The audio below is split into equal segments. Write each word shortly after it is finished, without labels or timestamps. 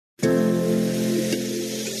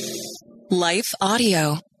Life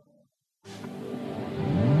Audio.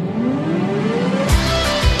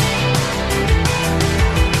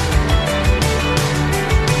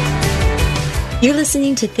 You're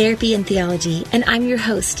listening to Therapy and Theology, and I'm your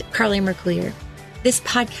host, Carly Mercoulier. This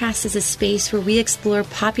podcast is a space where we explore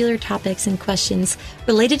popular topics and questions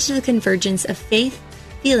related to the convergence of faith,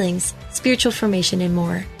 feelings, spiritual formation, and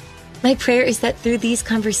more. My prayer is that through these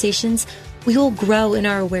conversations, we will grow in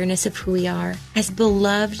our awareness of who we are as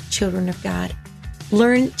beloved children of God,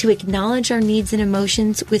 learn to acknowledge our needs and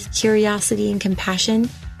emotions with curiosity and compassion,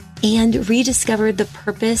 and rediscover the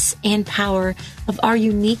purpose and power of our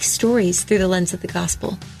unique stories through the lens of the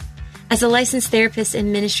gospel. As a licensed therapist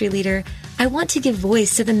and ministry leader, I want to give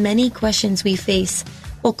voice to the many questions we face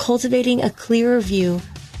while cultivating a clearer view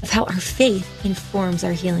of how our faith informs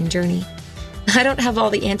our healing journey. I don't have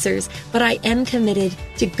all the answers, but I am committed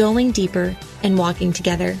to going deeper and walking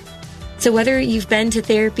together. So whether you've been to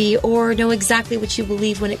therapy or know exactly what you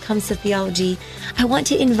believe when it comes to theology, I want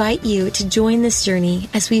to invite you to join this journey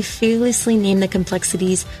as we fearlessly name the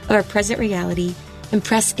complexities of our present reality and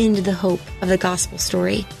press into the hope of the gospel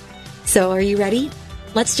story. So are you ready?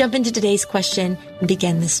 Let's jump into today's question and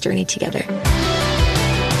begin this journey together.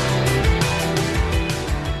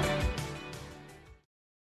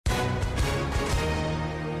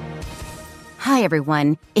 Hi,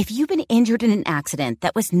 everyone. If you've been injured in an accident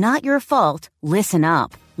that was not your fault, listen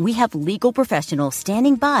up. We have legal professionals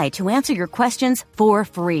standing by to answer your questions for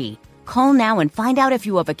free. Call now and find out if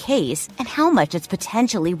you have a case and how much it's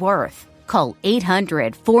potentially worth. Call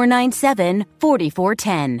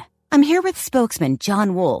 800-497-4410. I'm here with spokesman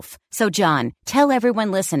John Wolf. So, John, tell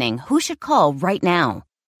everyone listening who should call right now.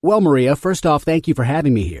 Well, Maria, first off, thank you for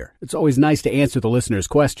having me here. It's always nice to answer the listeners'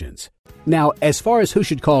 questions. Now, as far as who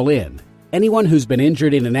should call in, anyone who's been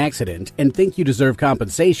injured in an accident and think you deserve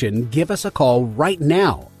compensation, give us a call right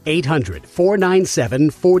now.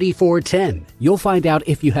 800-497-4410. You'll find out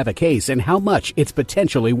if you have a case and how much it's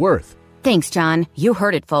potentially worth. Thanks, John. You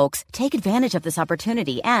heard it, folks. Take advantage of this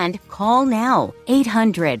opportunity and call now.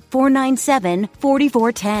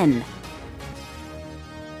 800-497-4410.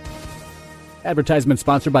 Advertisement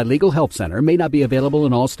sponsored by Legal Help Center. May not be available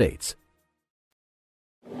in all states.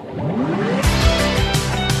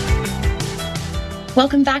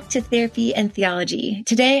 Welcome back to Therapy and Theology.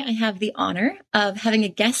 Today, I have the honor of having a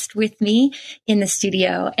guest with me in the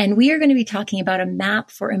studio, and we are going to be talking about a map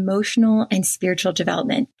for emotional and spiritual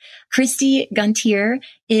development. Christy Guntier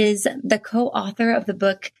is the co-author of the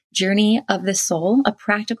book Journey of the Soul, a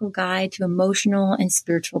practical guide to emotional and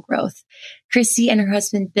spiritual growth. Christy and her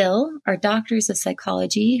husband, Bill, are doctors of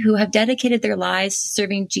psychology who have dedicated their lives to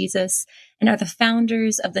serving Jesus and are the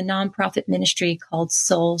founders of the nonprofit ministry called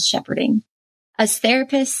Soul Shepherding. As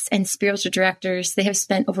therapists and spiritual directors, they have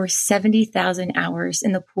spent over 70,000 hours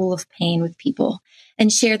in the pool of pain with people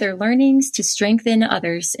and share their learnings to strengthen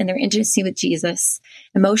others in their intimacy with Jesus,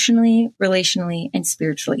 emotionally, relationally, and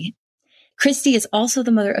spiritually. Christy is also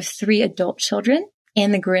the mother of 3 adult children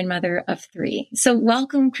and the grandmother of 3. So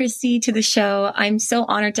welcome, Christy, to the show. I'm so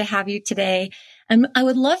honored to have you today. And I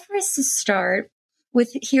would love for us to start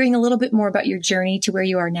with hearing a little bit more about your journey to where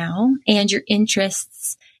you are now and your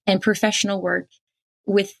interests and professional work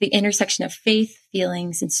with the intersection of faith,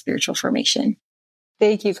 feelings, and spiritual formation.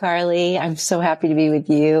 Thank you, Carly. I'm so happy to be with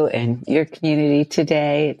you and your community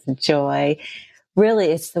today. It's a joy. Really,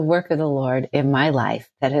 it's the work of the Lord in my life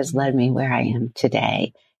that has led me where I am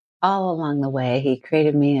today. All along the way, He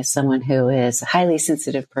created me as someone who is a highly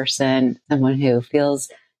sensitive person, someone who feels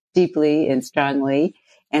deeply and strongly.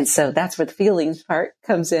 And so that's where the feelings part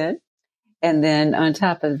comes in. And then on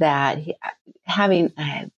top of that, having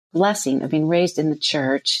a blessing of being raised in the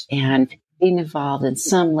church and being involved in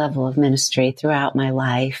some level of ministry throughout my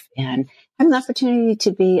life and having the opportunity to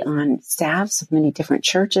be on staffs of many different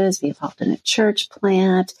churches, be involved in a church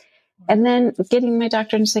plant, and then getting my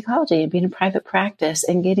doctorate in psychology and being in private practice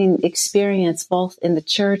and getting experience both in the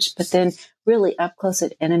church, but then really up close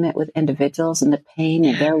and intimate with individuals and the pain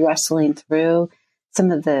and they're wrestling through some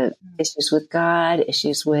of the issues with God,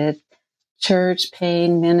 issues with church,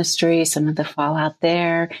 pain, ministry, some of the fallout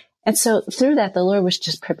there. And so through that, the Lord was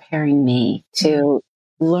just preparing me to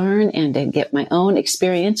learn and to get my own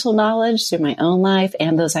experiential knowledge through my own life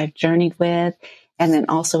and those I've journeyed with, and then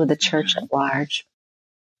also with the church at large.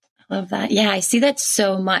 I love that. Yeah, I see that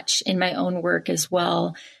so much in my own work as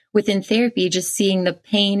well. Within therapy, just seeing the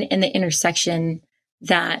pain and the intersection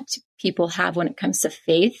that people have when it comes to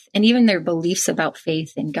faith and even their beliefs about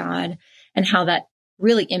faith in God and how that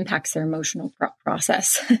really impacts their emotional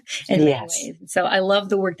process in many ways. So I love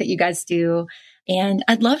the work that you guys do. And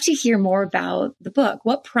I'd love to hear more about the book.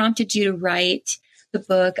 What prompted you to write the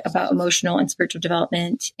book about emotional and spiritual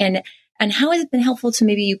development, and how has it been helpful to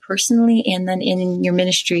maybe you personally and then in your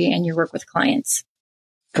ministry and your work with clients?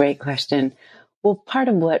 Great question. Well, part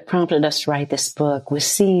of what prompted us to write this book was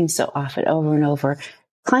seeing so often over and over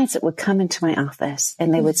clients that would come into my office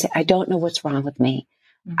and they would say, I don't know what's wrong with me.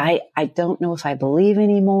 I don't know if I believe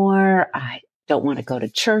anymore. I don't want to go to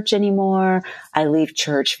church anymore. I leave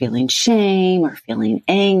church feeling shame or feeling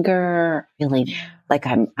anger, feeling like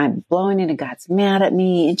I'm blowing it and God's mad at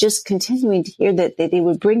me, and just continuing to hear that they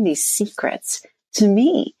would bring these secrets to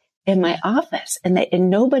me in my office, and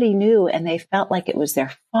nobody knew, and they felt like it was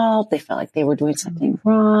their fault. They felt like they were doing something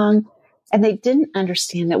wrong, and they didn't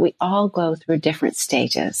understand that we all go through different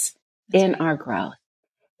stages in our growth.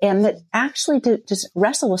 And that actually to just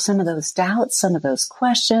wrestle with some of those doubts, some of those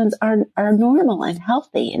questions are normal and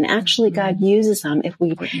healthy. And actually God uses them if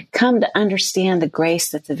we come to understand the grace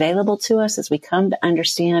that's available to us, as we come to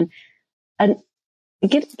understand and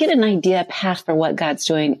get an idea, a path for what God's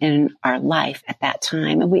doing in our life at that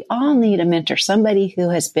time. And we all need a mentor, somebody who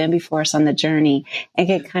has been before us on the journey and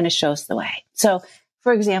can kind of show us the way. So,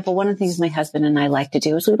 for example, one of the things my husband and I like to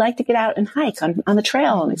do is we like to get out and hike on the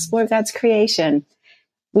trail and explore God's creation.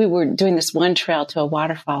 We were doing this one trail to a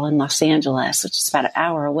waterfall in Los Angeles, which is about an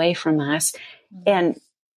hour away from us. And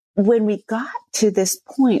when we got to this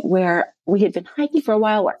point where we had been hiking for a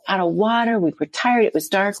while, we're out of water, we were tired, it was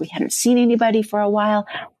dark, we hadn't seen anybody for a while,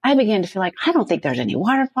 I began to feel like, I don't think there's any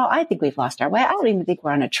waterfall. I think we've lost our way. I don't even think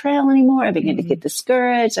we're on a trail anymore. I began to get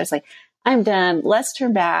discouraged. I was like, I'm done. Let's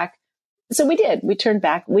turn back. So we did. We turned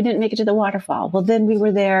back. We didn't make it to the waterfall. Well, then we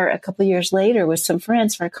were there a couple of years later with some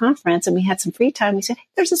friends for a conference, and we had some free time. We said, hey,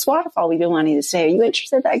 there's this waterfall we've been wanting to stay. Are you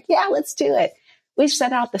interested? Like, yeah, let's do it. We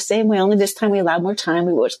set out the same way, only this time we allowed more time.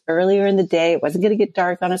 We was earlier in the day. It wasn't going to get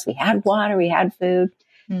dark on us. We had water. We had food.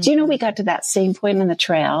 Do you know, we got to that same point on the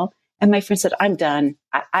trail, and my friend said, I'm done.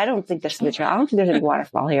 I don't think this is the trail. I don't think there's any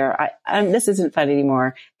waterfall here. This isn't fun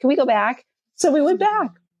anymore. Can we go back? So we went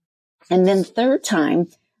back. And then third time,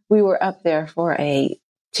 we were up there for a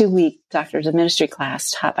 2-week Doctors of Ministry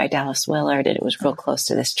class taught by Dallas Willard, and it was real close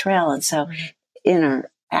to this trail. And so in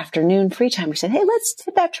our afternoon free time, we said, hey, let's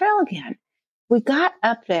hit that trail again. We got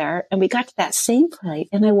up there and we got to that same place,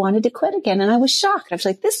 and I wanted to quit again. And I was shocked. I was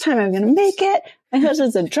like, this time I'm going to make it. My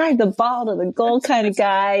husband's a drive the ball to the goal kind of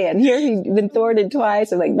guy. And here he'd been thwarted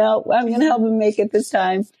twice. I'm like, no, I'm going to help him make it this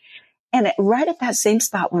time. And right at that same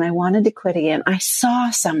spot when I wanted to quit again, I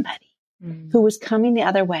saw somebody who was coming the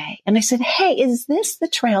other way. And I said, hey, is this the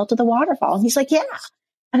trail to the waterfall? And he's like, yeah.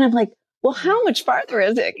 And I'm like, well, how much farther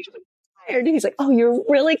is it? And he's like, oh, you're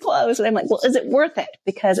really close. And I'm like, well, is it worth it?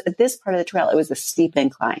 Because at this part of the trail, it was a steep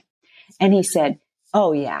incline. And he said,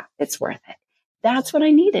 oh yeah, it's worth it. That's what I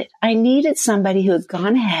needed. I needed somebody who had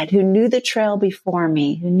gone ahead, who knew the trail before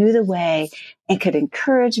me, who knew the way and could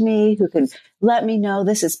encourage me, who could let me know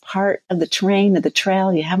this is part of the terrain of the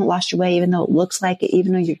trail. You haven't lost your way, even though it looks like it,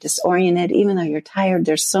 even though you're disoriented, even though you're tired.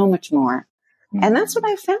 There's so much more. And that's what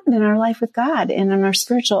I found in our life with God and in our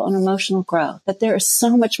spiritual and emotional growth, that there is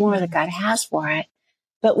so much more that God has for it.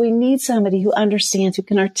 But we need somebody who understands, who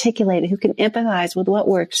can articulate it, who can empathize with what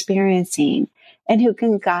we're experiencing, and who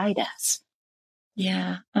can guide us.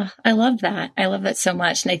 Yeah. I love that. I love that so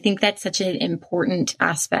much. And I think that's such an important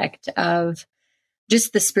aspect of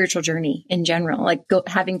just the spiritual journey in general, like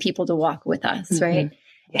having people to walk with us, right? Yes.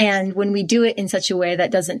 And when we do it in such a way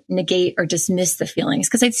that doesn't negate or dismiss the feelings,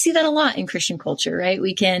 because I see that a lot in Christian culture, right?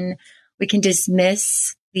 We can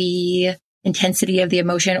dismiss the intensity of the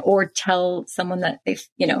emotion or tell someone that they,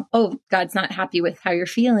 oh, God's not happy with how you're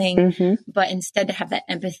feeling, but instead to have that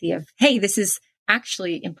empathy of, hey, this is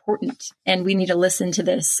actually important, and we need to listen to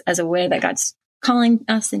this as a way that God's calling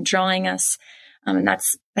us and drawing us. And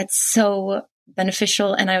that's so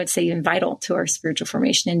beneficial, and I would say even vital to our spiritual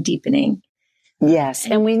formation and deepening. Yes.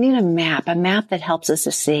 And we need a map that helps us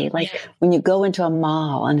to see, like when you go into a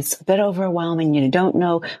mall and it's a bit overwhelming, you don't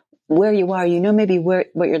know where you are, maybe what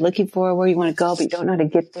you're looking for, where you want to go, but you don't know how to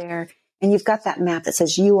get there. And you've got that map that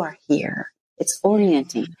says you are here. It's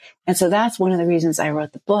orienting. And so that's one of the reasons I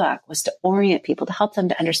wrote the book, was to orient people, to help them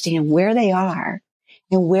to understand where they are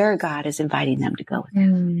and where God is inviting them to go with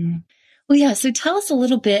them. Well, yeah. So tell us a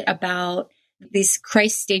little bit about these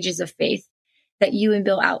Christ stages of faith that you and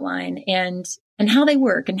Bill outline, and how they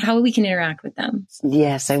work and how we can interact with them.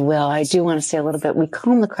 Yes, I will. I do want to say a little bit. We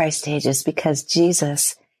call them the Christ stages because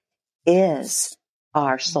Jesus is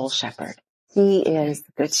our soul shepherd. He is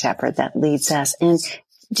the good shepherd that leads us. And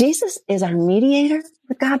Jesus is our mediator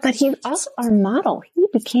with God, but he's also our model. He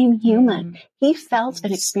became human. He felt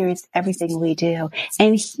and experienced everything we do.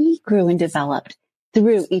 And he grew and developed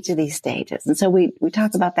through each of these stages. And so we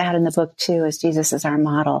talk about that in the book too, as Jesus is our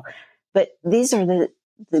model. But these are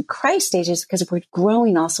the Christ stages because we're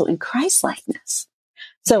growing also in Christ likeness.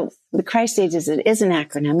 So the Christ stages, it is an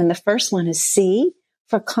acronym. And the first one is C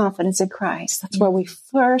for confidence in Christ. That's where we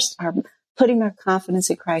first are putting our confidence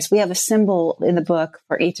in Christ. We have a symbol in the book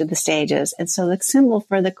for each of the stages. And so the symbol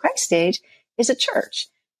for the Christ stage is a church,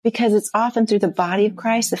 because it's often through the body of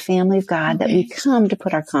Christ, the family of God, that we come to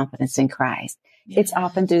put our confidence in Christ. It's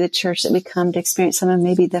often through the church that we come to experience some of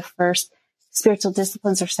maybe the first spiritual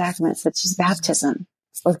disciplines or sacraments, such as baptism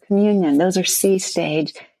or communion. Those are C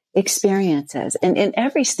stage experiences. And in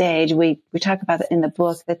every stage, we talk about it in the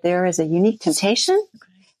book, that there is a unique temptation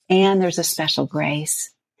and there's a special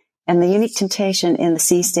grace. And the unique temptation in the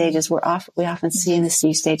C stages, we often see in the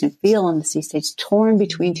C stage and feel in the C stage, torn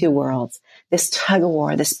between two worlds, this tug of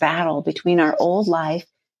war, this battle between our old life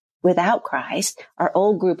without Christ, our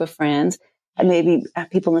old group of friends. Maybe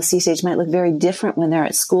people in the C stage might look very different when they're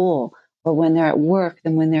at school or when they're at work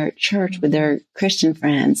than when they're at church with their Christian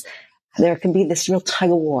friends. There can be this real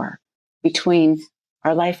tug of war between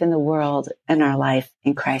our life in the world and our life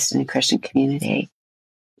in Christ and in Christian community.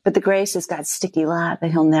 But the grace is God's sticky love,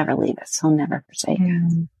 and he'll never leave us. He'll never forsake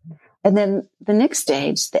us. And then the next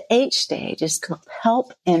stage, the H stage, is called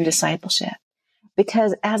help and discipleship.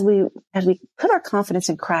 Because as we put our confidence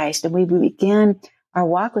in Christ and we begin our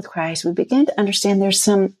walk with Christ, we begin to understand there's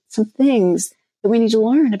some things that we need to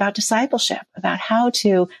learn about discipleship, about how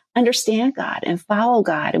to understand God and follow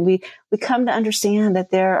God. And we come to understand that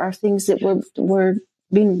there are things that we're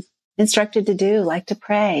being instructed to do, like to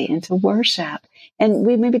pray and to worship. And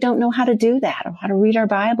we maybe don't know how to do that or how to read our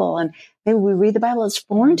Bible. And maybe we read the Bible, it's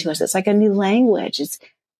foreign to us. It's like a new language. The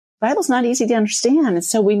Bible's not easy to understand. And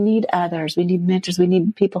so we need others. We need mentors. We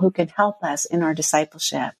need people who can help us in our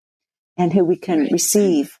discipleship and who we can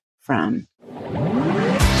receive from.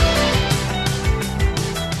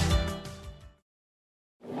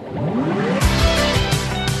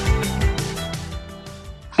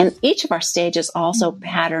 And each of our stages also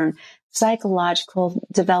pattern psychological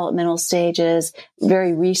developmental stages,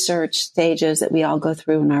 very research stages that we all go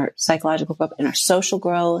through in our psychological growth, in our social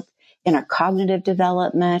growth, in our cognitive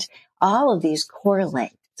development. All of these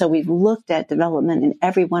correlate. So we've looked at development in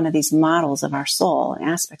every one of these models of our soul,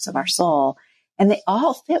 aspects of our soul, and they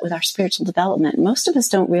all fit with our spiritual development. Most of us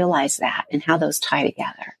don't realize that and how those tie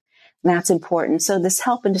together. And that's important. So this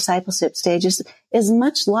help and discipleship stage is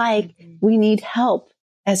much like we need help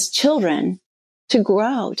as children to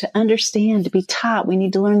grow, to understand, to be taught. We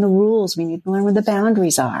need to learn the rules. We need to learn where the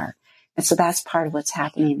boundaries are. And so that's part of what's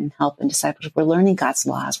happening in help and discipleship. We're learning God's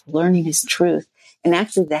laws. We're learning his truth. And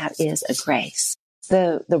actually that is a grace.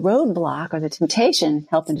 The roadblock or the temptation,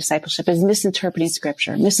 help and discipleship, is misinterpreting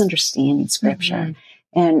scripture, misunderstanding scripture,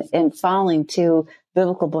 and falling to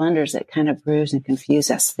biblical blunders that kind of bruise and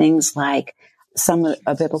confuse us. Things like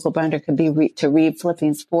a biblical blunder could be to read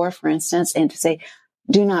Philippians 4, for instance, and to say,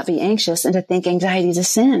 do not be anxious, and to think anxiety is a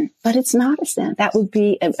sin. But it's not a sin. That would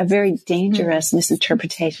be a very dangerous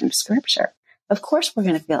misinterpretation of scripture. Of course, we're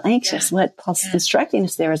going to feel anxious. What Paul's instructing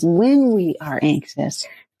us there is when we are anxious,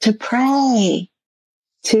 to pray,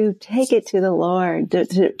 to take it to the Lord,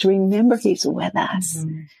 to remember he's with us,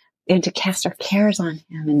 and to cast our cares on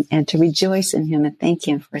him and to rejoice in him and thank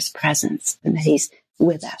him for his presence and that he's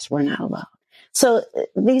with us. We're not alone. So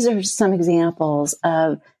these are some examples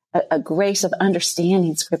of a grace of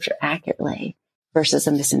understanding scripture accurately versus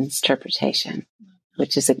a misinterpretation,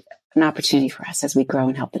 which is an opportunity for us as we grow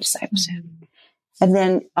in help and discipleship. And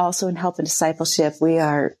then also in help and discipleship,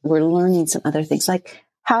 we're learning some other things, like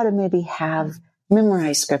how to maybe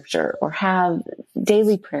memorize scripture or have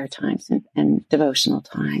daily prayer times and devotional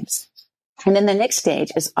times. And then the next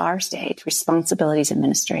stage is R stage, responsibilities in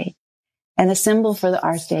ministry. And the symbol for the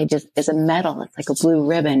R stage is a medal. It's like a blue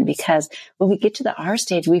ribbon, because when we get to the R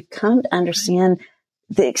stage, we've come to understand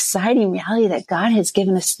the exciting reality that God has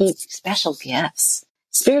given us special gifts,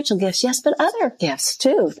 spiritual gifts, yes, but other gifts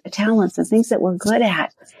too, talents and things that we're good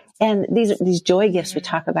at. And these joy gifts, we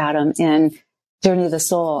talk about them in Journey of the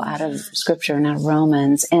Soul out of scripture and out of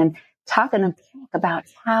Romans, and talking about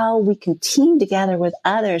how we can team together with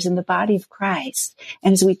others in the body of Christ.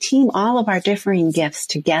 And as we team all of our differing gifts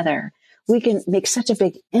together, we can make such a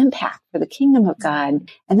big impact for the kingdom of God.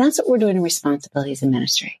 And that's what we're doing in responsibilities in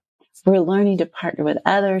ministry. We're learning to partner with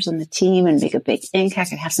others on the team and make a big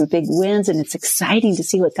impact and have some big wins. And it's exciting to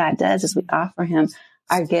see what God does as we offer him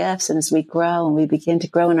our gifts and as we grow and we begin to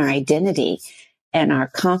grow in our identity and our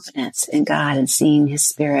confidence in God and seeing his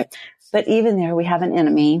spirit. But even there, we have an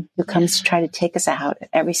enemy who comes to try to take us out at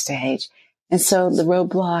every stage. And so the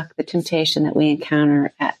roadblock, the temptation that we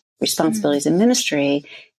encounter responsibilities in ministry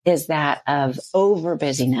is that of over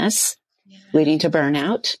busyness, leading to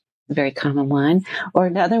burnout, a very common one. Or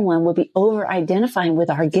another one will be over identifying with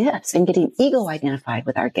our gifts and getting ego identified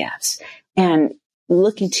with our gifts and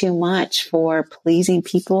looking too much for pleasing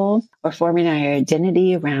people or forming our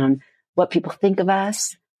identity around what people think of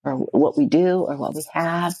us or what we do or what we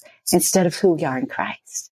have instead of who we are in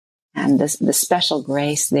Christ. And the special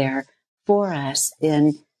grace there for us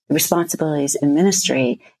in the responsibilities in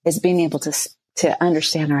ministry is being able to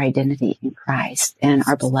understand our identity in Christ and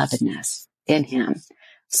our belovedness in Him.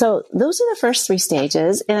 So those are the first three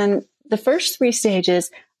stages. And the first three stages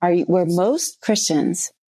are where most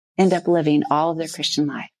Christians end up living all of their Christian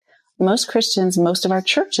life. Most Christians, most of our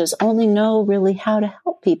churches only know really how to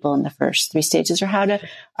help people in the first three stages or how to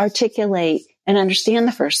articulate and understand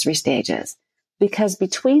the first three stages. Because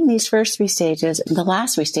between these first three stages and the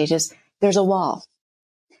last three stages, there's a wall.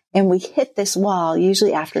 And we hit this wall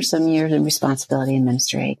usually after some years of responsibility in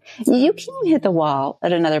ministry. You can hit the wall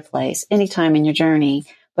at another place anytime in your journey,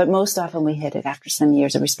 but most often we hit it after some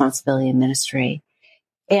years of responsibility in ministry.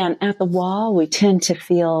 And at the wall, we tend to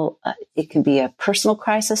feel it can be a personal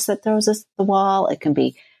crisis that throws us at the wall. It can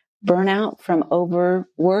be burnout from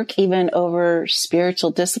overwork, even over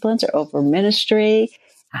spiritual disciplines or over ministry,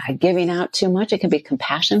 giving out too much. It can be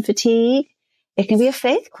compassion fatigue. It can be a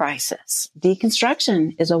faith crisis.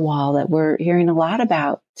 Deconstruction is a wall that we're hearing a lot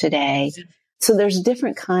about today. So there's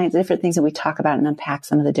different things that we talk about and unpack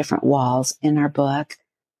some of the different walls in our book.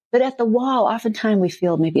 But at the wall, oftentimes we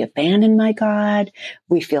feel maybe abandoned by God.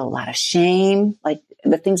 We feel a lot of shame, like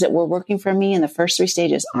the things that were working for me in the first three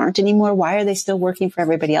stages aren't anymore. Why are they still working for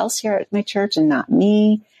everybody else here at my church and not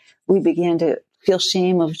me? We begin to feel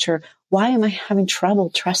shame of church. Why am I having trouble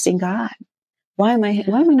trusting God? Why am I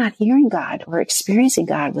not hearing God or experiencing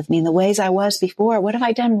God with me in the ways I was before? What have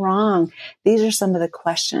I done wrong? These are some of the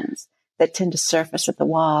questions that tend to surface at the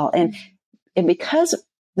wall. And because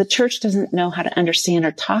the church doesn't know how to understand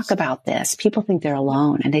or talk about this, people think they're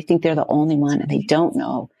alone and they think they're the only one and they don't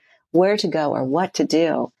know where to go or what to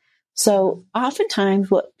do. So oftentimes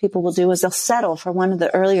what people will do is they'll settle for one of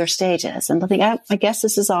the earlier stages and they'll think, I guess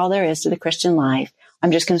this is all there is to the Christian life.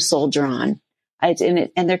 I'm just going to soldier on.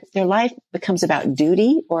 And their life becomes about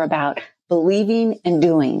duty or about believing and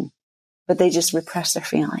doing, but they just repress their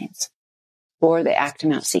feelings or they act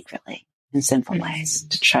them out secretly in sinful ways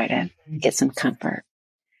to try to get some comfort.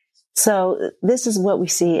 So this is what we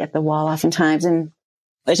see at the wall oftentimes. And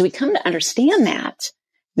as we come to understand that,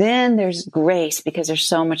 then there's grace because there's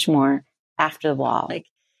so much more after the wall. Like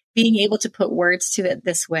being able to put words to it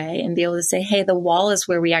this way and be able to say, hey, the wall is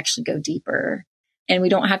where we actually go deeper. And we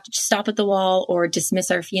don't have to stop at the wall or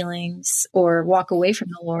dismiss our feelings or walk away from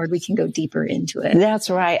the Lord. We can go deeper into it. That's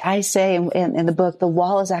right. I say in the book, the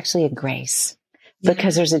wall is actually a grace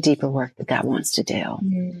because there's a deeper work that God wants to do.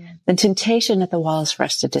 Yeah. The temptation at the wall is for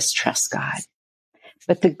us to distrust God.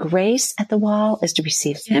 But the grace at the wall is to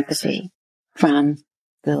receive empathy from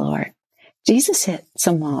the Lord. Jesus hit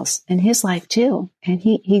some walls in his life too. And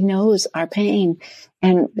he knows our pain.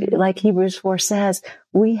 And like Hebrews 4 says,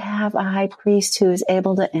 we have a high priest who is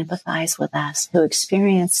able to empathize with us, who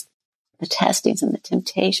experienced the testings and the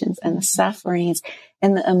temptations and the sufferings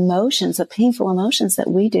and the emotions, the painful emotions that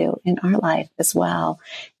we do in our life as well.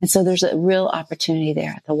 And so there's a real opportunity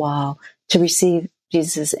there at the wall to receive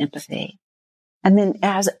Jesus' empathy. And then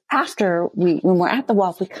when we're at the wall,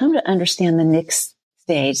 if we come to understand the next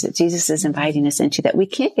stage that Jesus is inviting us into that we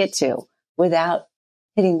can't get to without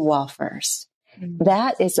hitting the wall first.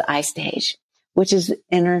 That is the I stage, which is the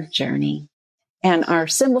inner journey. And our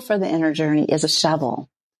symbol for the inner journey is a shovel.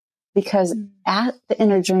 Because at the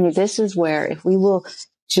inner journey, this is where if we will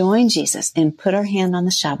join Jesus and put our hand on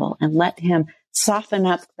the shovel and let him soften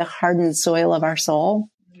up the hardened soil of our soul,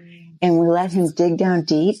 and we let him dig down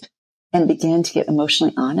deep and begin to get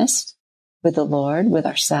emotionally honest with the Lord, with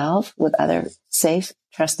ourselves, with other safe,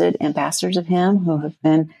 trusted ambassadors of him who have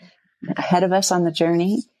been ahead of us on the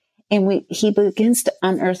journey. And he begins to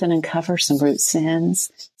unearth and uncover some root sins,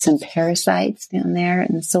 some parasites down there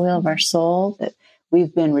in the soil of our soul that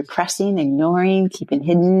we've been repressing, ignoring, keeping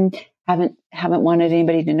hidden, haven't wanted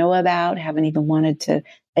anybody to know about, haven't even wanted to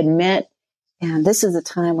admit. And this is the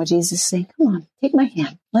time where Jesus is saying, come on, take my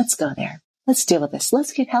hand. Let's go there. Let's deal with this.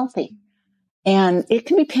 Let's get healthy. And it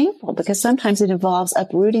can be painful because sometimes it involves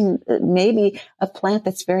uprooting maybe a plant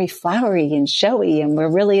that's very flowery and showy and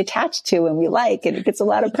we're really attached to and we like, and it gets a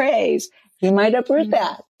lot of praise. You might uproot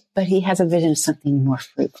that, but he has a vision of something more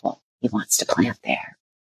fruitful he wants to plant there.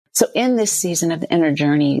 So in this season of the inner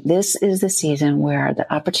journey, this is the season where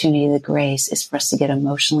the opportunity, the grace is for us to get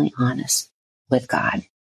emotionally honest with God.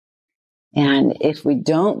 And if we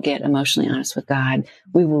don't get emotionally honest with God,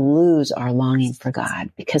 we will lose our longing for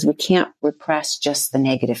God because we can't repress just the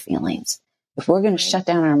negative feelings. If we're going to shut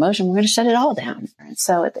down our emotion, we're going to shut it all down. And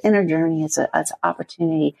so at the inner journey, it's an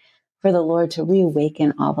opportunity for the Lord to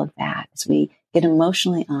reawaken all of that as we get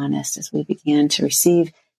emotionally honest, as we begin to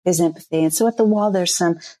receive his empathy. And so at the wall, there's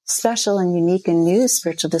some special and unique and new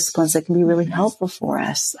spiritual disciplines that can be really helpful for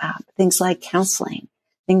us. Things like counseling,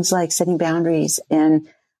 things like setting boundaries in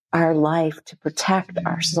our life to protect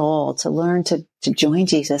our soul, to learn to join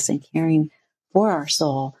Jesus in caring for our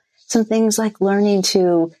soul. Some things like learning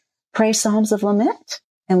to pray psalms of lament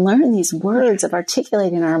and learn these words of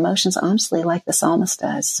articulating our emotions honestly, like the psalmist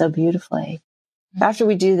does so beautifully. After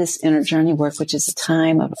we do this inner journey work, which is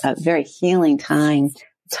a very healing time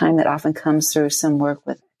that often comes through some work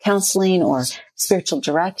with counseling or spiritual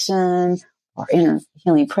direction or inner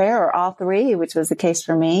healing prayer or all three, which was the case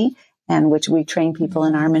for me, and which we train people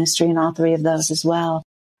in our ministry in all three of those as well.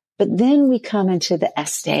 But then we come into the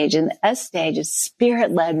S stage, and the S stage is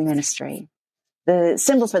spirit-led ministry. The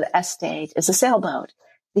symbol for the S stage is a sailboat,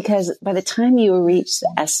 because by the time you reach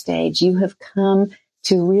the S stage, you have come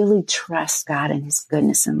to really trust God and his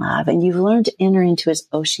goodness and love. And you've learned to enter into his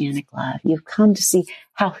oceanic love. You've come to see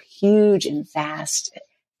how huge and vast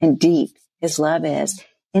and deep his love is.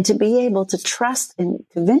 And to be able to trust and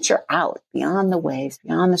to venture out beyond the waves,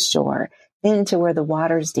 beyond the shore, into where the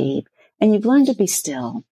water's deep. And you've learned to be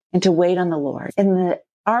still and to wait on the Lord. In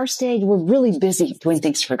our stage, we're really busy doing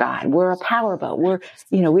things for God. We're a powerboat.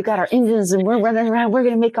 We've got our engines and we're running around. We're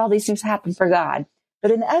going to make all these things happen for God.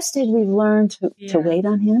 But in the S stage, we've learned to wait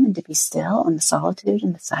on him and to be still in the solitude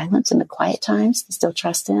and the silence and the quiet times, to still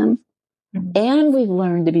trust him. Mm-hmm. And we've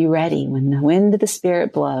learned to be ready when the wind of the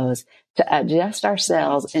Spirit blows, to adjust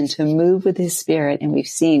ourselves and to move with his Spirit. And we've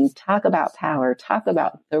seen, talk about power, talk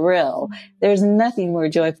about thrill. There's nothing more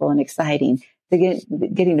joyful and exciting than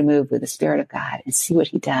getting to move with the Spirit of God and see what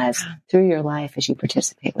he does through your life as you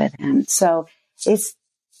participate with him. So it's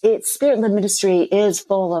spirit-led ministry is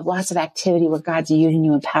full of lots of activity where God's using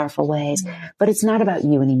you in powerful ways, but it's not about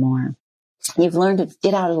you anymore. You've learned to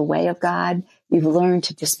get out of the way of God. You've learned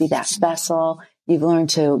to just be that vessel. You've learned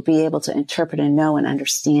to be able to interpret and know and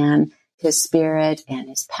understand his Spirit and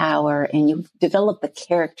his power, and you've developed the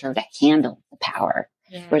character to handle the power.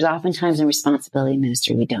 Yeah. Whereas oftentimes in responsibility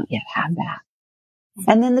ministry, we don't yet have that.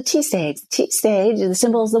 And then the T stage. The T stage, the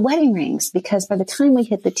symbol is the wedding rings, because by the time we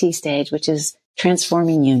hit the T stage, which is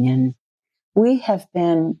transforming union, we have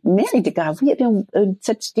been married to God. We have been in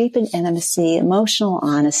such deep intimacy, emotional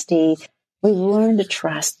honesty. We've learned to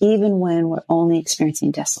trust even when we're only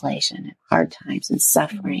experiencing desolation and hard times and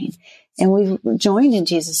suffering. And we've joined in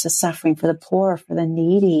Jesus' suffering for the poor, for the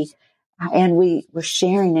needy. And we're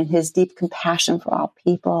sharing in his deep compassion for all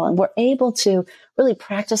people. And we're able to really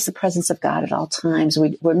practice the presence of God at all times.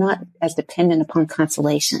 We're not as dependent upon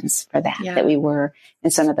consolations for that we were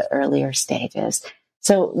in some of the earlier stages.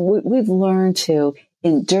 So we've learned to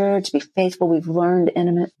endure, to be faithful. We've learned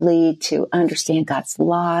intimately to understand God's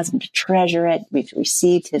laws and to treasure it. We've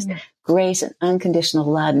received his grace and unconditional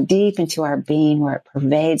love deep into our being, where it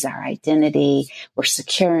pervades our identity. We're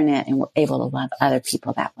secure in it, and we're able to love other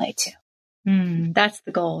people that way too. That's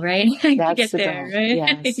the goal, right? That's get the there, goal.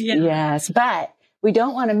 right? Yes, yes. But we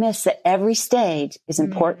don't want to miss that every stage is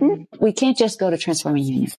important. We can't just go to transforming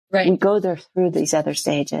union. Right. We go there through these other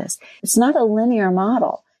stages. It's not a linear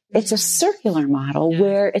model. It's a circular model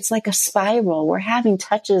where it's like a spiral. We're having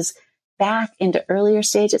touches back into earlier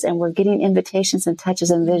stages, and we're getting invitations and touches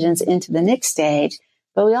and visions into the next stage.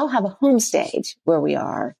 But we all have a home stage where we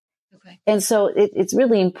are. Okay. And so it's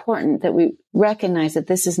really important that we recognize that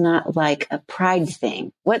this is not like a pride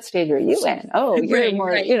thing. What stage are you in? Oh, you're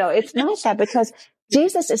more, it's not that, because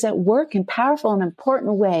Jesus is at work in powerful and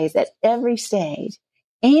important ways at every stage.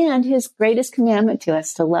 And his greatest commandment to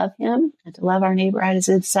us, to love him and to love our neighbor as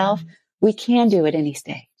himself, we can do at any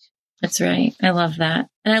stage. That's right. I love that.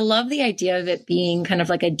 And I love the idea of it being kind of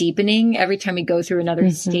like a deepening every time we go through another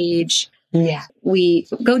stage. Yeah. We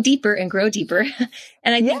go deeper and grow deeper.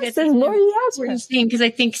 And I think there's more because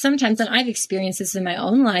I think sometimes, and I've experienced this in my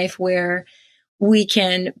own life, where we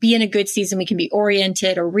can be in a good season, we can be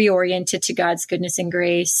oriented or reoriented to God's goodness and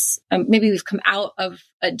grace. Maybe we've come out of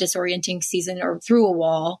a disorienting season or through a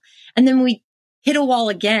wall, and then we hit a wall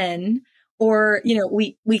again, or,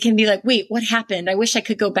 we can be like, wait, what happened? I wish I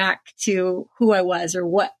could go back to who I was or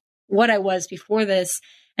what I was before this,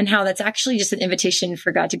 and how that's actually just an invitation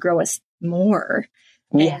for God to grow us more.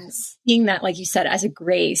 Yes. And seeing that, like you said, as a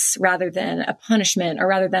grace rather than a punishment, or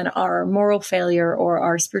rather than our moral failure or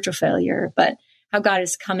our spiritual failure, but how God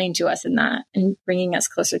is coming to us in that and bringing us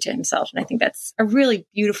closer to himself. And I think that's a really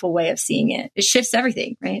beautiful way of seeing it. It shifts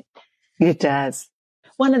everything, right? It does.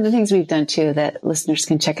 One of the things we've done too that listeners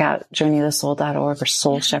can check out, journeyofthesoul.org or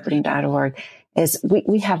soulshepherding.org, is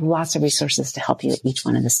we have lots of resources to help you at each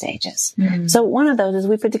one of the stages. Mm-hmm. So one of those is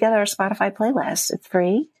we put together a Spotify playlist. It's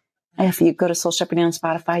free. If you go to Soul Shepherding on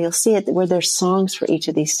Spotify, you'll see it where there's songs for each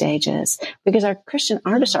of these stages, because our Christian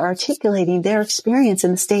artists are articulating their experience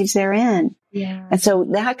in the stage they're in. Yeah. And so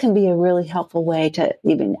that can be a really helpful way to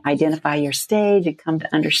even identify your stage and come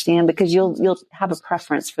to understand, because you'll have a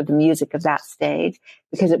preference for the music of that stage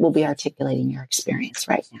because it will be articulating your experience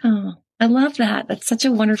right now. Oh, I love that. That's such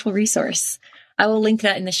a wonderful resource. I will link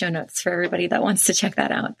that in the show notes for everybody that wants to check that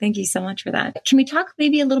out. Thank you so much for that. Can we talk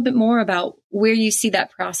maybe a little bit more about where you see that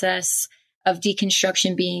process of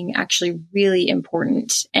deconstruction being actually really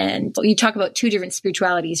important? And you talk about two different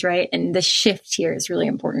spiritualities, right? And the shift here is really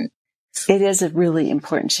important. It is a really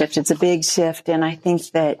important shift. It's a big shift. And I think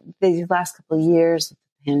that these last couple of years, the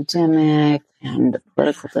pandemic and the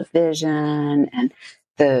political division and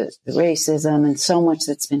the racism and so much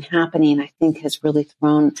that's been happening, I think has really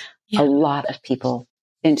thrown a lot of people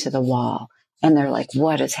into the wall. And they're like,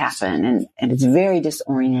 what has happened? And it's very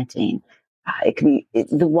disorienting.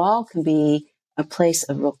 The wall can be a place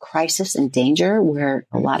of real crisis and danger where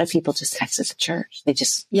a lot of people just exit the church. They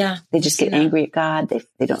just get angry at God.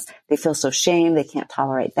 They feel so shamed. They can't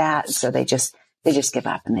tolerate that. So they just give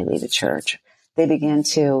up and they leave the church. They begin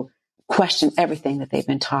to question everything that they've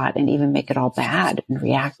been taught and even make it all bad and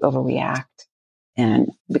overreact.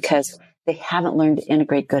 And because they haven't learned to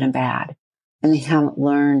integrate good and bad, and they haven't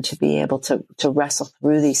learned to be able to wrestle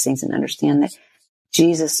through these things and understand that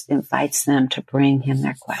Jesus invites them to bring him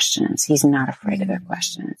their questions. He's not afraid of their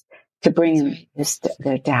questions, to bring him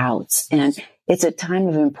their doubts. And it's a time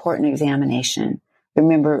of important examination.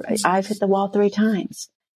 Remember, I've hit the wall 3 times.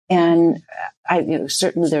 And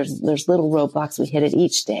certainly there's little roadblocks we hit at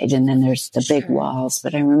each stage, and then there's the big walls.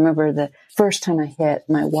 But I remember the first time I hit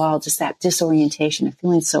my wall, just that disorientation of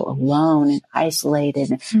feeling so alone and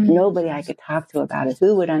isolated, and nobody I could talk to about it.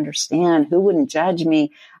 Who would understand? Who wouldn't judge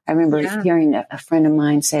me? I remember hearing a friend of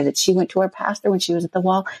mine say that she went to her pastor when she was at the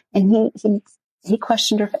wall, and he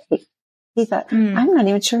questioned her faith. He thought, I'm not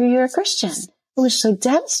even sure you're a Christian. It was so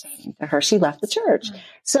devastating to her. She left the church.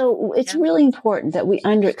 So it's really important that we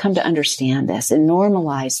come to understand this and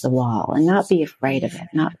normalize the wall and not be afraid of it,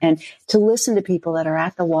 and to listen to people that are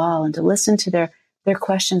at the wall and to listen to their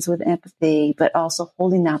questions with empathy, but also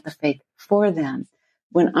holding out the faith for them.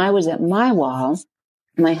 When I was at my wall,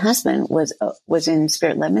 my husband was in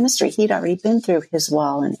spirit-led ministry. He'd already been through his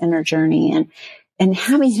wall and inner journey, and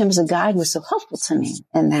having him as a guide was so helpful to me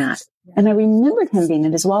in that. And I remembered him being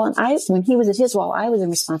at his wall. And when he was at his wall, I was in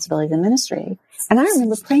responsibility of the ministry. And I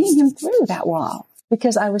remember praying him through that wall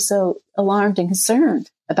because I was so alarmed and concerned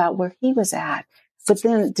about where he was at. But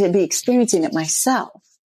then to be experiencing it myself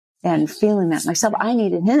and feeling that myself, I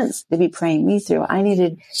needed him to be praying me through. I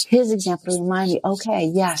needed his example to remind me, okay,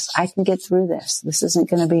 yes, I can get through this. This isn't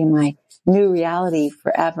going to be my new reality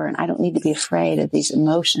forever. And I don't need to be afraid of these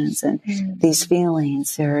emotions and these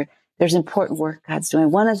feelings. There's important work God's doing.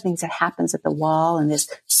 One of the things that happens at the wall and this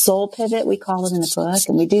soul pivot, we call it in the book,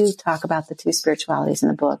 and we do talk about the 2 spiritualities in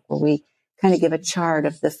the book, where we kind of give a chart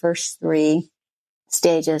of the first 3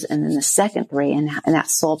 stages and then the second 3 and that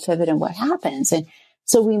soul pivot and what happens. And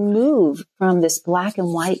so we move from this black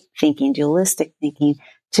and white thinking, dualistic thinking,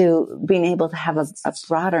 to being able to have a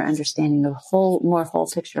broader understanding of more whole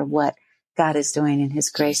picture of what God is doing in his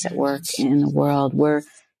grace at work in the world. We're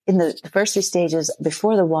in the first 3 stages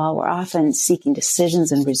before the wall, we're often seeking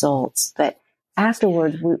decisions and results, but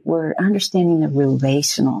afterward, we're understanding the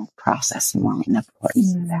relational process more and the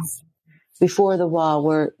importance of that. Before the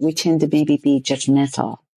wall, we tend to maybe be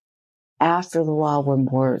judgmental. After the wall, we're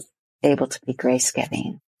more able to be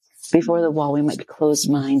grace-giving. Before the wall, we might be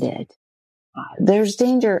closed-minded. There's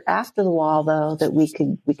danger after the wall, though, that we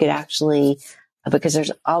could actually, because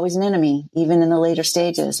there's always an enemy, even in the later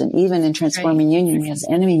stages, and even in Transforming Union, we have the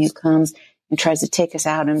enemy who comes and tries to take us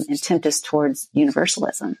out and tempt us towards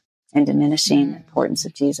universalism and diminishing the importance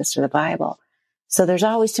of Jesus or the Bible. So there's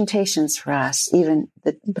always temptations for us,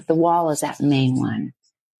 but the wall is that main one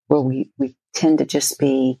where we tend to just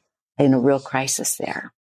be in a real crisis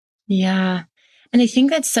there. Yeah. And I think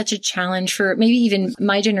that's such a challenge for maybe even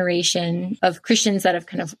my generation of Christians that have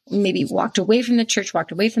kind of maybe walked away from the church,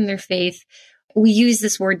 walked away from their faith. We use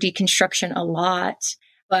this word deconstruction a lot,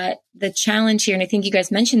 but the challenge here, and I think you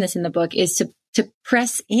guys mentioned this in the book, is to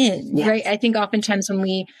press in, right? I think oftentimes when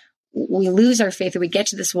we lose our faith or we get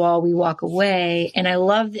to this wall, we walk away. And I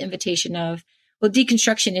love the invitation of, well,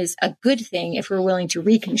 deconstruction is a good thing if we're willing to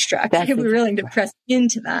reconstruct, if we're willing to press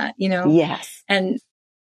into that, Yes. And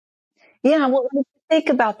yeah, well, think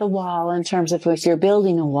about the wall in terms of if you're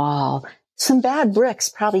building a wall, some bad bricks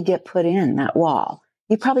probably get put in that wall.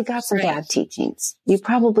 You probably got some bad teachings. You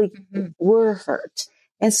probably were hurt.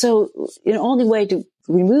 And so the only way to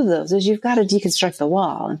remove those is you've got to deconstruct the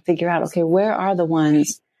wall and figure out, okay, where are the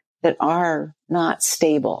ones that are not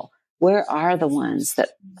stable? Where are the ones that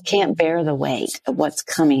can't bear the weight of what's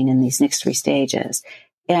coming in these next 3 stages?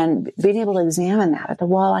 And being able to examine that at the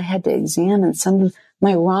wall, I had to examine some of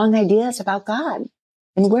my wrong ideas about God.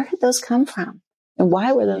 And where did those come from? And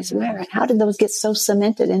why were those there? And how did those get so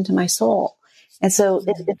cemented into my soul? And so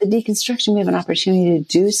at the deconstruction, we have an opportunity to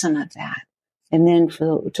do some of that. And then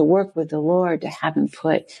to work with the Lord, to have him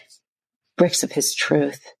put bricks of his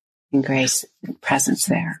truth and grace and presence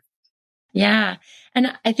there. Yeah.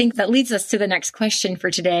 And I think that leads us to the next question for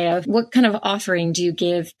today of what kind of offering do you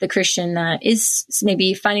give the Christian that is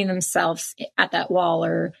maybe finding themselves at that wall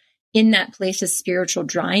or in that place of spiritual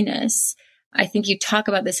dryness? I think you talk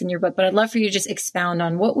about this in your book, but I'd love for you to just expound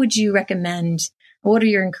on what would you recommend? What are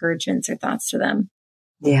your encouragements or thoughts to them?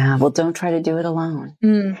 Yeah. Well, don't try to do it alone.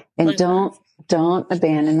 And don't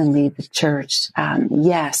abandon and leave the church.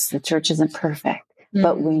 Yes, the church isn't perfect,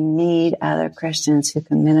 but we need other Christians who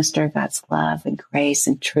can minister God's love and grace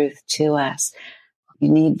and truth to us. You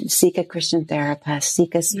need to seek a Christian therapist,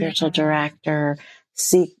 seek a spiritual director,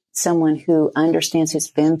 seek someone who understands,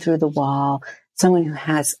 who's been through the wall, someone who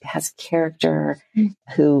has character,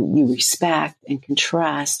 who you respect and can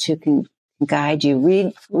trust, who can guide you.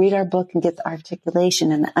 Read our book and get the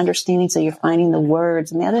articulation and the understanding, so you're finding the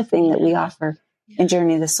words. And the other thing that we offer in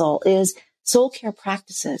Journey of the Soul is soul care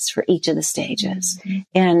practices for each of the stages.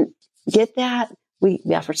 And get that. We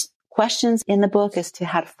offer questions in the book as to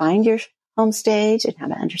how to find your home stage and how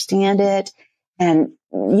to understand it. And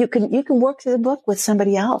you can work through the book with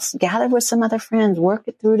somebody else, gather with some other friends, work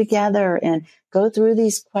it through together and go through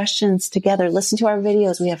these questions together. Listen to our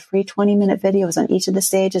videos. We have free 20-minute videos on each of the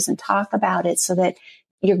stages and talk about it so that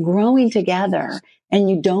you're growing together and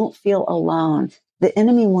you don't feel alone. The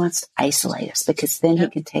enemy wants to isolate us because then he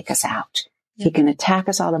can take us out. He can attack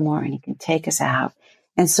us all the more and he can take us out.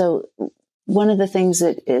 And so one of the things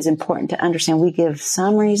that is important to understand, we give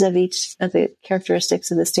summaries of each of the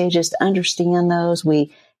characteristics of the stages to understand those.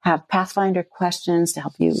 We have Pathfinder questions to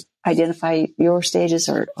help you identify your stages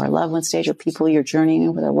or loved one stage or people you're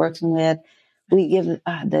journeying with or working with. We give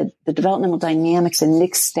the developmental dynamics and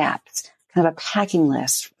next steps, kind of a packing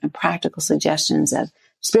list and practical suggestions of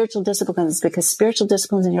spiritual disciplines, because spiritual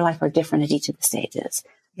disciplines in your life are different at each of the stages.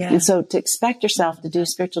 And so to expect yourself to do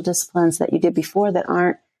spiritual disciplines that you did before that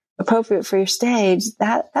aren't appropriate for your stage,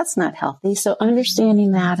 that's not healthy. So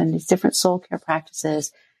understanding that and these different soul care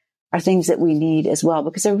practices are things that we need as well,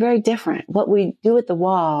 because they're very different. What we do at the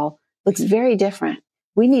wall looks very different.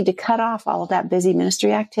 We need to cut off all of that busy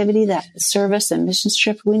ministry activity, that service and mission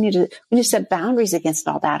trip. We need to set boundaries against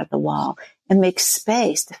all that at the wall and make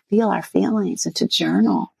space to feel our feelings and to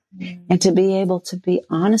journal and to be able to be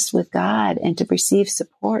honest with God and to receive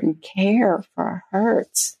support and care for our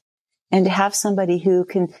hurts. And to have somebody who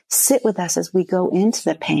can sit with us as we go into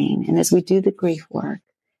the pain and as we do the grief work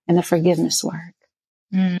and the forgiveness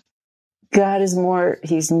work. God is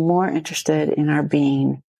he's more interested in our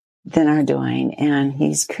being than our doing. And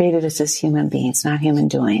he's created us as human beings, not human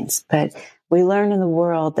doings. But we learn in the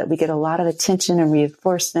world that we get a lot of attention and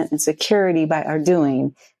reinforcement and security by our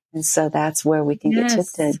doing. And so that's where we can get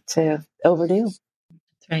shifted to overdo.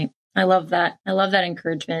 That's right. I love that. I love that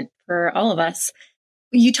encouragement for all of us.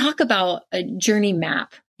 You talk about a journey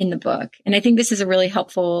map in the book, and I think this is a really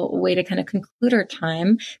helpful way to kind of conclude our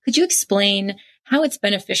time. Could you explain how it's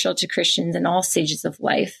beneficial to Christians in all stages of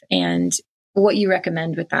life and what you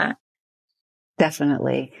recommend with that?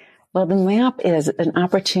 Definitely. Well, the map is an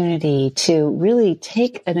opportunity to really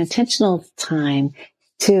take an intentional time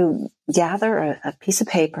to gather a piece of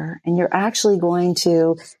paper, and you're actually going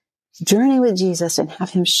to journey with Jesus and have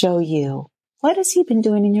him show you, what has he been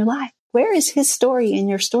doing in your life? Where is his story in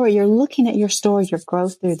your story? You're looking at your story, your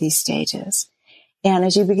growth through these stages. And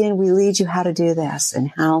as you begin, we lead you how to do this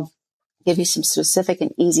and give you some specific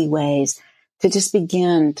and easy ways to just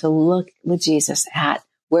begin to look with Jesus at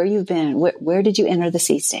where you've been. Where did you enter the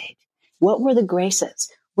seed stage? What were the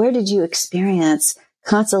graces? Where did you experience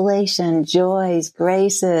consolation, joys,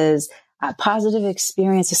 graces, positive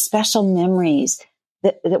experiences, special memories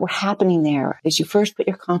that were happening there as you first put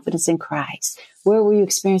your confidence in Christ? Where were you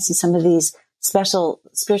experiencing some of these special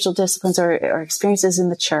spiritual disciplines or experiences in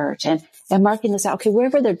the church? And marking this out. Okay, where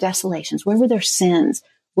were their desolations? Where were their sins?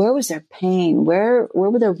 Where was their pain? Where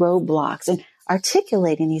were their roadblocks? And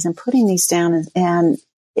articulating these and putting these down and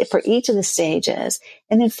for each of the stages,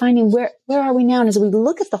 and then finding where are we now? And as we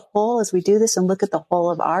look at the whole, as we do this and look at the whole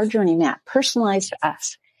of our journey map, personalized to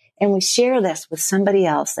us, and we share this with somebody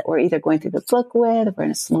else that we're either going through the book with, or we're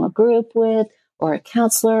in a small group with, or a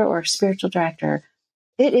counselor or a spiritual director,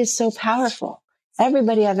 it is so powerful.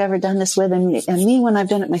 Everybody I've ever done this with, and me when I've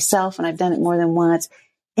done it myself, and I've done it more than once,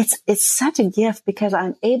 it's such a gift because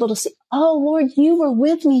I'm able to see, oh Lord, you were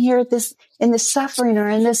with me here in this suffering or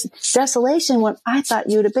in this desolation when I thought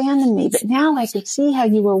you would abandon me. But now I could see how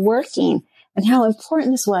you were working and how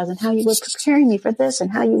important this was and how you were preparing me for this and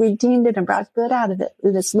how you redeemed it and brought good out of it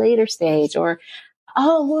in this later stage. Or,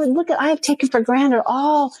 oh Lord, look, I have taken for granted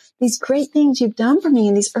all these great things you've done for me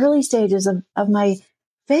in these early stages of my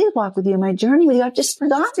faith walk with you, my journey with you. I've just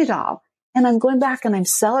forgotten it all. And I'm going back and I'm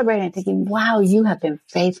celebrating and thinking, wow, you have been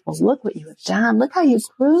faithful. Look what you have done. Look how you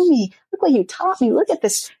grew me. Look what you taught me. Look at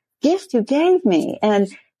this gift you gave me. And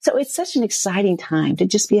so it's such an exciting time to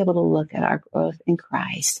just be able to look at our growth in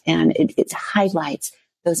Christ. And it highlights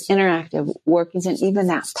those interactive workings and even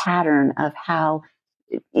that pattern of how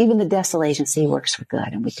even the desolation works for good.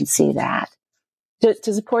 And we can see that.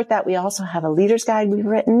 To support that, we also have a leader's guide we've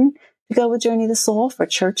written to go with Journey of the Soul for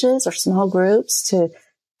churches or small groups to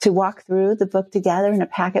walk through the book together in a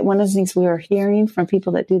packet. One of the things we are hearing from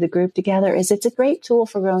people that do the group together is it's a great tool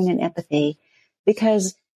for growing in empathy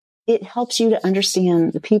because it helps you to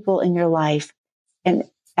understand the people in your life and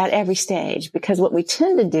at every stage. Because what we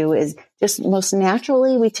tend to do is just most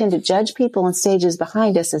naturally, we tend to judge people in stages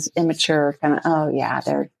behind us as immature, kind of, oh yeah,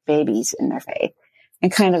 they're babies in their faith,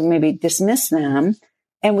 and kind of maybe dismiss them.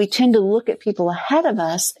 And we tend to look at people ahead of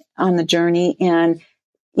us on the journey and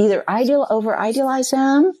either over-idealize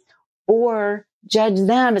them or judge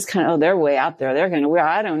them as kind of, oh, they're way out there. They're going to, well,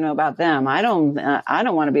 I don't know about them. I don't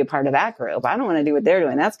want to be a part of that group. I don't want to do what they're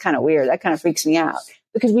doing. That's kind of weird. That kind of freaks me out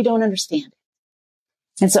because we don't understand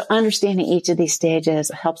it. And so understanding each of these stages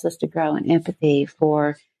helps us to grow in empathy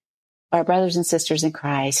for our brothers and sisters in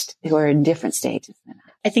Christ who are in different stages than us.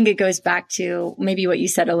 I think it goes back to maybe what you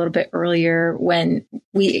said a little bit earlier when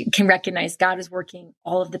we can recognize God is working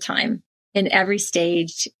all of the time in every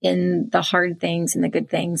stage, in the hard things and the good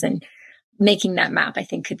things, and making that map, I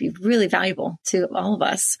think, could be really valuable to all of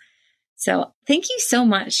us. So thank you so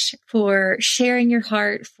much for sharing your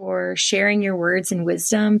heart, for sharing your words and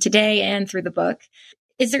wisdom today and through the book.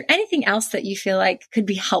 Is there anything else that you feel like could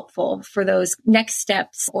be helpful for those next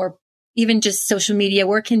steps or even just social media?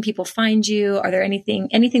 Where can people find you? Are there anything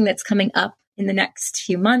that's coming up in the next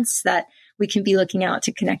few months that we can be looking out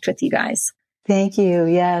to connect with you guys? Thank you.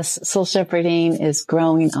 Yes, Soul Shepherding is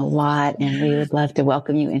growing a lot, and we would love to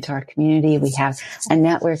welcome you into our community. We have a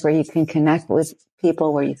network where you can connect with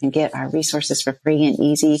people, where you can get our resources for free and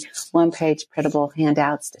easy, one-page printable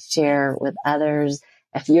handouts to share with others.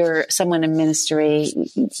 If you're someone in ministry,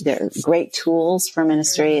 there are great tools for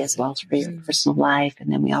ministry as well as for your personal life.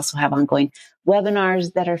 And then we also have ongoing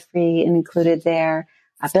webinars that are free and included there.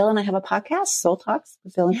 Bill and I have a podcast, Soul Talks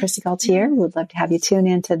with Bill and Christy Gaultier. We'd love to have you tune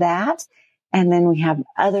into that. And then we have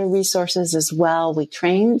other resources as well. We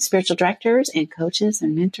train spiritual directors and coaches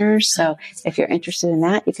and mentors. So if you're interested in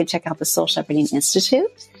that, you can check out the Soul Shepherding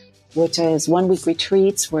Institute, which is 1-week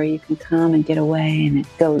retreats where you can come and get away and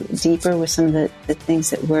go deeper with some of the things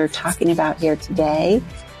that we're talking about here today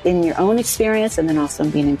in your own experience and then also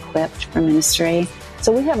being equipped for ministry.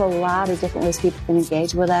 So we have a lot of different ways people can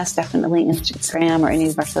engage with us, definitely Instagram or any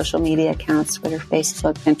of our social media accounts, Twitter,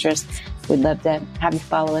 Facebook, Pinterest. We'd love to have you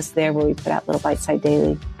follow us there where we put out little bite-sized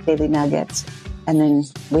daily nuggets. And then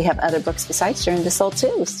we have other books besides Journey of the Soul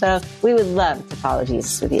too. So we would love to follow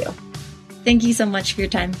Jesus with you. Thank you so much for your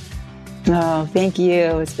time. Oh, thank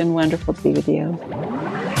you. It's been wonderful to be with you.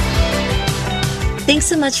 Thanks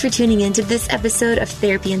so much for tuning in to this episode of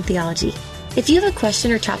Therapy and Theology. If you have a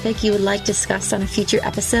question or topic you would like discussed on a future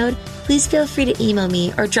episode, please feel free to email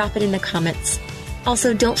me or drop it in the comments.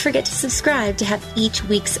 Also, don't forget to subscribe to have each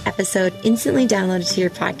week's episode instantly downloaded to your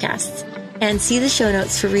podcasts, and see the show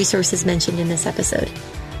notes for resources mentioned in this episode.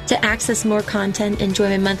 To access more content and join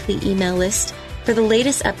my monthly email list for the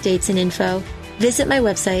latest updates and info, visit my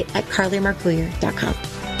website at carlymarcluyer.com.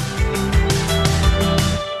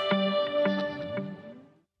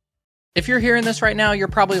 If you're hearing this right now, you're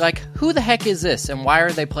probably like, who the heck is this? And why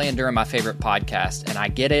are they playing during my favorite podcast? And I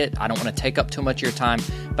get it. I don't want to take up too much of your time,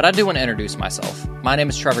 but I do want to introduce myself. My name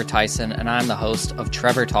is Trevor Tyson, and I'm the host of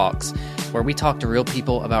Trevor Talks, where we talk to real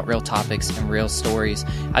people about real topics and real stories.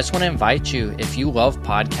 I just want to invite you, if you love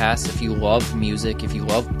podcasts, if you love music, if you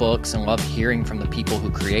love books and love hearing from the people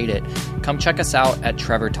who create it, come check us out at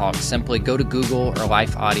Trevor Talks. Simply go to Google or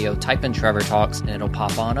Life Audio, type in Trevor Talks, and it'll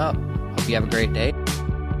pop on up. Hope you have a great day.